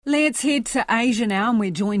Let's head to Asia now, and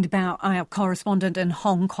we're joined by our correspondent in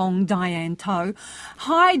Hong Kong, Diane To.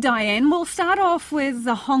 Hi, Diane. We'll start off with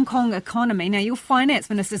the Hong Kong economy. Now, your finance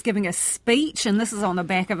minister's giving a speech, and this is on the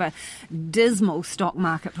back of a dismal stock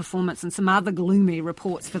market performance and some other gloomy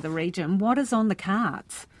reports for the region. What is on the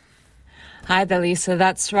cards? Hi there, Lisa.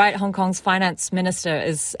 That's right. Hong Kong's finance minister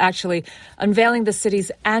is actually unveiling the city's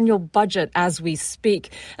annual budget as we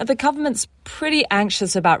speak. And the government's pretty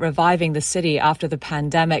anxious about reviving the city after the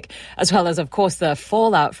pandemic, as well as, of course, the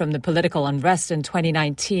fallout from the political unrest in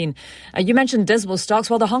 2019. You mentioned dismal stocks.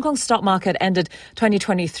 Well, the Hong Kong stock market ended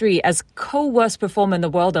 2023 as co-worst performer in the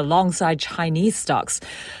world alongside Chinese stocks.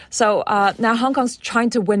 So now Hong Kong's trying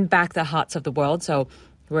to win back the hearts of the world. So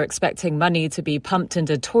we're expecting money to be pumped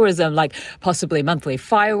into tourism, like possibly monthly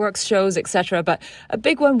fireworks shows, etc. But a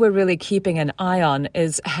big one we're really keeping an eye on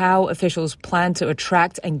is how officials plan to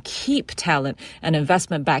attract and keep talent and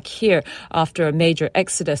investment back here after a major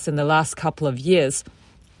exodus in the last couple of years.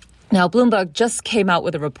 Now, Bloomberg just came out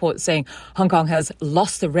with a report saying Hong Kong has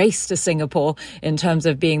lost the race to Singapore in terms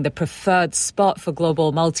of being the preferred spot for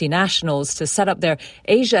global multinationals to set up their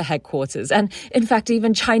Asia headquarters. And in fact,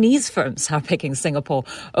 even Chinese firms are picking Singapore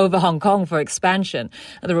over Hong Kong for expansion.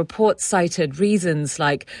 The report cited reasons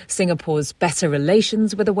like Singapore's better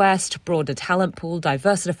relations with the West, broader talent pool,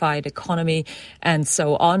 diversified economy, and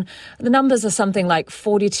so on. The numbers are something like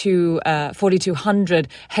 4,200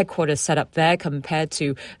 headquarters set up there compared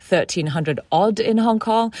to 1,300 odd in Hong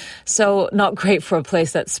Kong. So not great for a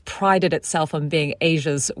place that's prided itself on being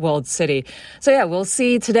Asia's world city. So yeah, we'll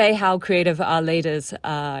see today how creative our leaders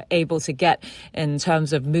are able to get in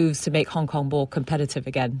terms of moves to make Hong Kong more competitive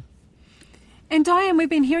again. And Diane, we've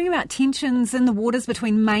been hearing about tensions in the waters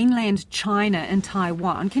between mainland China and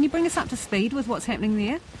Taiwan. Can you bring us up to speed with what's happening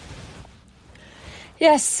there?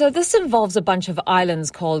 Yes, so this involves a bunch of islands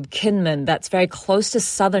called Kinmen that's very close to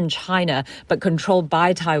southern China but controlled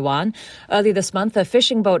by Taiwan. Early this month, a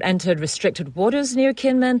fishing boat entered restricted waters near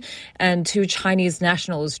Kinmen and 2 Chinese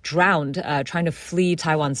nationals drowned trying to flee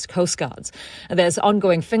Taiwan's coast guards. There's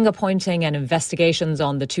ongoing finger-pointing and investigations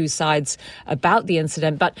on the two sides about the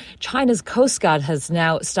incident, but China's coast guard has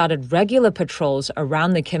now started regular patrols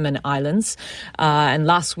around the Kinmen Islands. And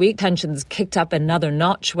last week, tensions kicked up another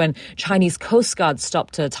notch when Chinese coast guard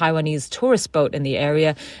stopped a Taiwanese tourist boat in the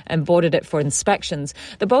area and boarded it for inspections.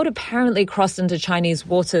 The boat apparently crossed into Chinese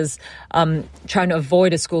waters trying to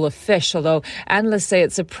avoid a school of fish, although analysts say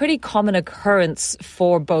it's a pretty common occurrence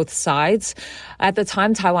for both sides. At the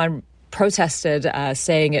time, Taiwan protested,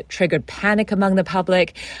 saying it triggered panic among the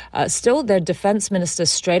public. Still, their defense minister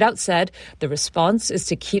straight out said the response is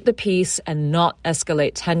to keep the peace and not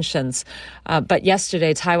escalate tensions. But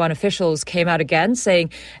yesterday, Taiwan officials came out again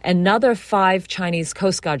saying another 5 Chinese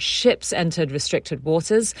Coast Guard ships entered restricted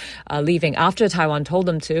waters, leaving after Taiwan told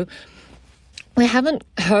them to. We haven't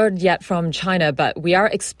heard yet from China, but we are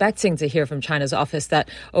expecting to hear from China's office that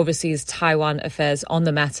oversees Taiwan affairs on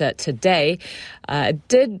the matter today. It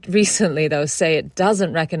did recently, though, say it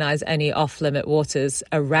doesn't recognize any off-limit waters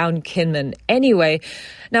around Kinmen anyway.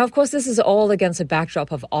 Now, of course, this is all against a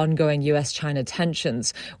backdrop of ongoing U.S.-China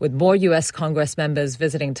tensions, with more U.S. Congress members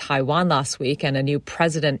visiting Taiwan last week and a new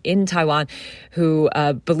president in Taiwan who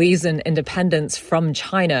believes in independence from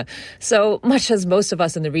China. So much as most of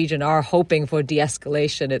us in the region are hoping for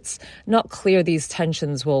de-escalation, it's not clear these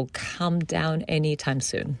tensions will calm down anytime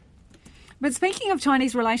soon. But speaking of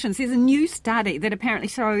Chinese relations, there's a new study that apparently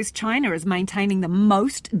shows China is maintaining the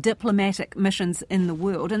most diplomatic missions in the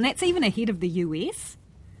world, and that's even ahead of the US.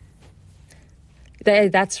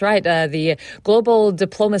 That's right. The Global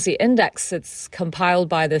Diplomacy Index, it's compiled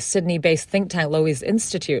by the Sydney-based think tank Lowy's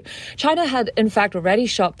Institute. China had, in fact, already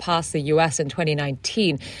shot past the U.S. in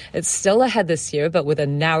 2019. It's still ahead this year, but with a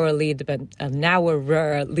narrower lead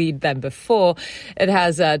than before. It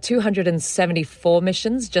has 274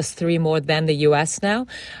 missions, just 3 more than the U.S. now.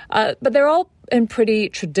 But they're all in pretty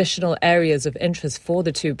traditional areas of interest for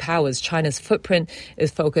the two powers. China's footprint is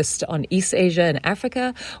focused on East Asia and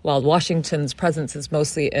Africa, while Washington's presence is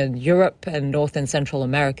mostly in Europe and North and Central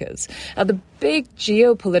Americas. Now, the big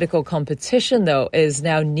geopolitical competition, though, is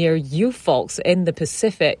now near you folks in the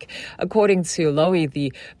Pacific. According to Lowy,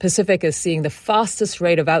 the Pacific is seeing the fastest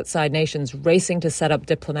rate of outside nations racing to set up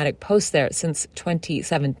diplomatic posts there since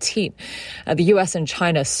 2017. The U.S. and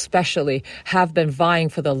China especially have been vying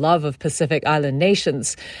for the love of Pacific Island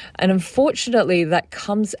nations. And unfortunately, that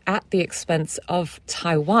comes at the expense of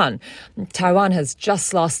Taiwan. Taiwan has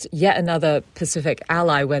just lost yet another Pacific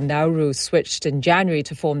ally when Nauru switched in January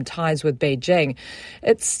to form ties with Beijing. Beijing.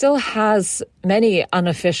 It still has many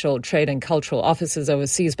unofficial trade and cultural offices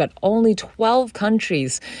overseas, but only 12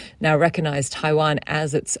 countries now recognize Taiwan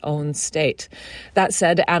as its own state. That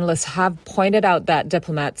said, analysts have pointed out that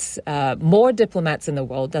more diplomats in the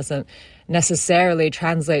world doesn't necessarily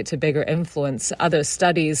translate to bigger influence. Other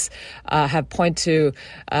studies have pointed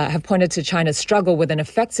to China's struggle with an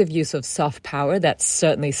effective use of soft power. That's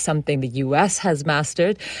certainly something the U.S. has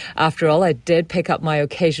mastered. After all, I did pick up my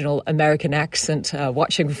occasional American accent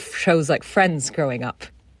watching shows like Friends growing up.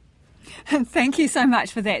 Thank you so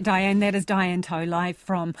much for that, Diane. That is Diane To live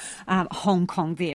from Hong Kong there.